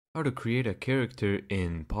how to create a character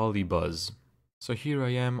in PolyBuzz. So here I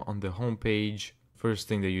am on the home page. First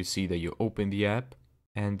thing that you see that you open the app,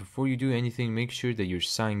 and before you do anything, make sure that you're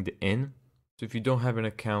signed in. So if you don't have an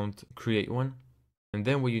account, create one. And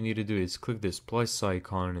then what you need to do is click this plus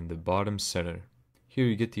icon in the bottom center. Here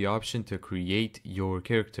you get the option to create your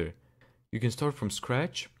character. You can start from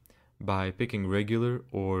scratch by picking regular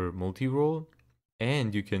or multi-role,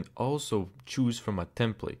 and you can also choose from a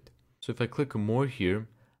template. So if I click more here,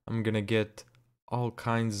 I'm gonna get all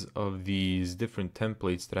kinds of these different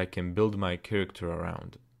templates that I can build my character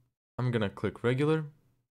around. I'm gonna click regular,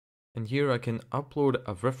 and here I can upload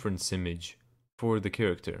a reference image for the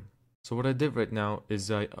character. So what I did right now is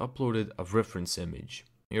I uploaded a reference image.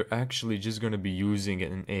 You're actually just gonna be using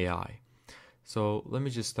an AI. So let me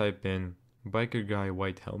just type in biker guy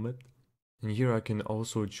white helmet, and here I can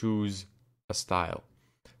also choose a style.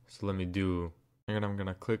 So let me do, and I'm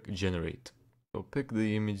gonna click generate. So pick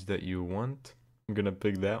the image that you want. I'm gonna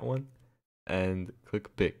pick that one and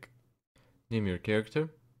click pick. Name your character,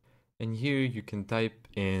 and here you can type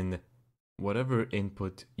in whatever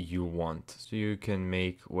input you want. So you can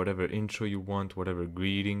make whatever intro you want, whatever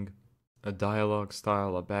greeting, a dialogue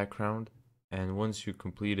style, a background, and once you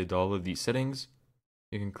completed all of these settings,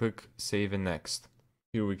 you can click save and next.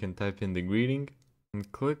 Here we can type in the greeting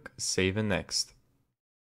and click save and next.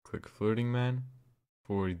 Click flirting man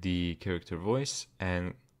for the character voice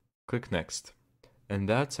and click next. And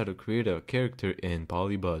that's how to create a character in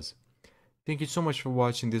PolyBuzz. Thank you so much for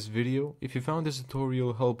watching this video. If you found this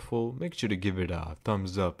tutorial helpful, make sure to give it a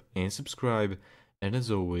thumbs up and subscribe. And as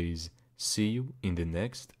always, see you in the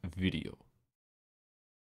next video.